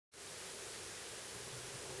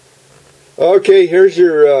Okay, here's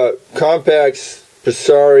your Compacts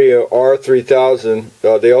Presario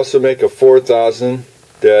R3000. They also make a 4000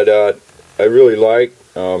 that I really like,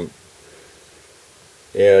 and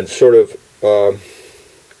sort of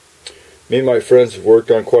me and my friends have worked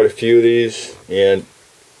on quite a few of these and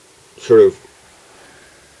sort of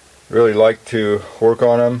really like to work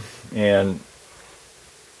on them. And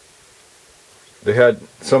they had,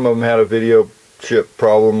 some of them had a video chip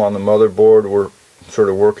problem on the motherboard. We're sort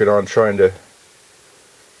of working on trying to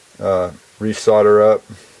resolder up,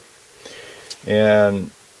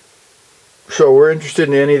 and so we're interested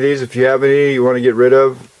in any of these. If you have any you want to get rid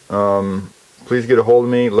of, please get a hold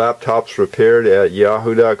of me. Laptops repaired at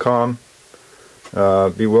yahoo.com.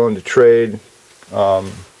 Be willing to trade,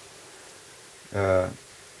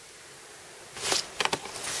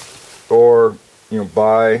 or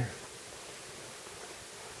buy.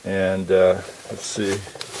 And let's see,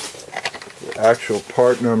 the actual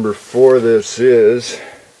part number for this is,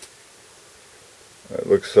 it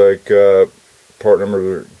looks like part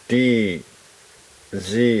number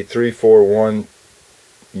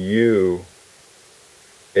DZ341U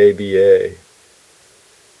ABA.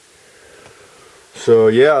 So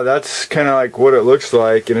yeah, that's kind of like what it looks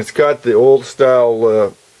like, and it's got the old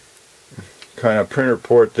style kind of printer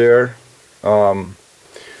port there,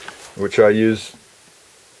 which I use.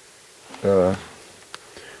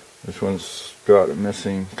 This one's got a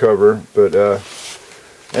missing cover, but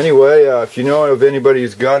anyway, if you know of anybody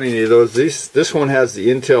who's got any of those, this one has the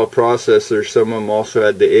Intel processor. Some of them also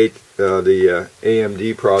had the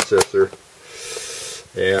AMD processor,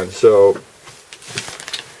 and so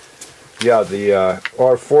yeah, the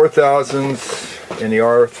R4000s and the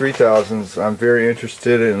R3000s I'm very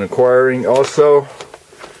interested in acquiring. Also,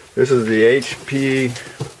 this is the HP,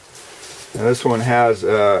 and this one has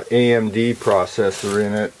a AMD processor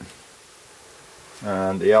in it,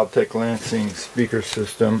 and the Altec Lansing speaker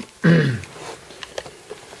system. And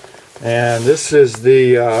this is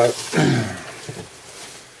the I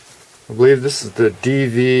believe this is the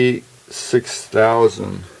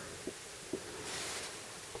DV6000,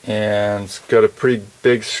 and it's got a pretty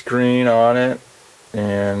big screen on it.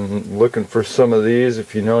 And looking for some of these.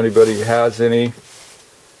 If you know anybody who has any,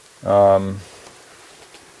 I'd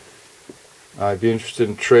be interested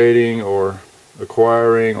in trading or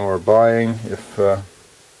acquiring or buying. If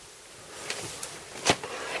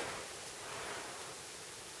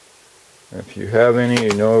you have any,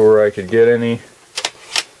 you know where I could get any.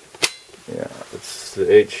 Yeah, it's the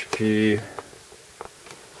HP.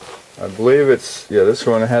 I believe it's, yeah, this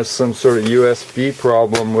one has some sort of USB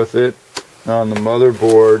problem with it on the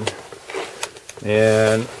motherboard.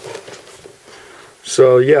 And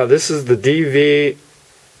so yeah, this is the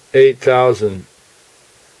DV8000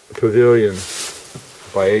 Pavilion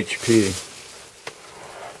by HP.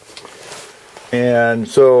 And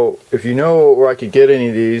so if you know where I could get any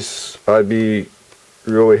of these, I'd be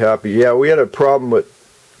really happy. Yeah, we had a problem with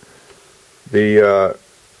the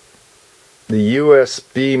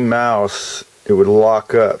USB mouse. It would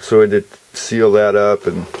lock up, so we had to seal that up,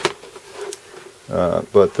 and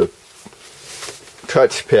but the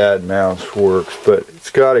touchpad mouse works, but it's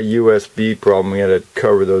got a USB problem. We had to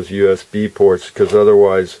cover those USB ports, because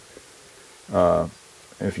otherwise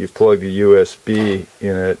if you plug the USB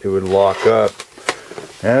in it, it would lock up.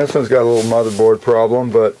 And this one's got a little motherboard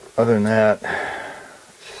problem, but other than that,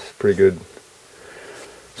 it's pretty good.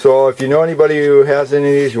 So if you know anybody who has any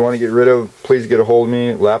of these you want to get rid of, please get a hold of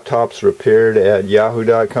me. Laptops repaired at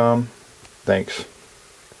yahoo.com. Thanks.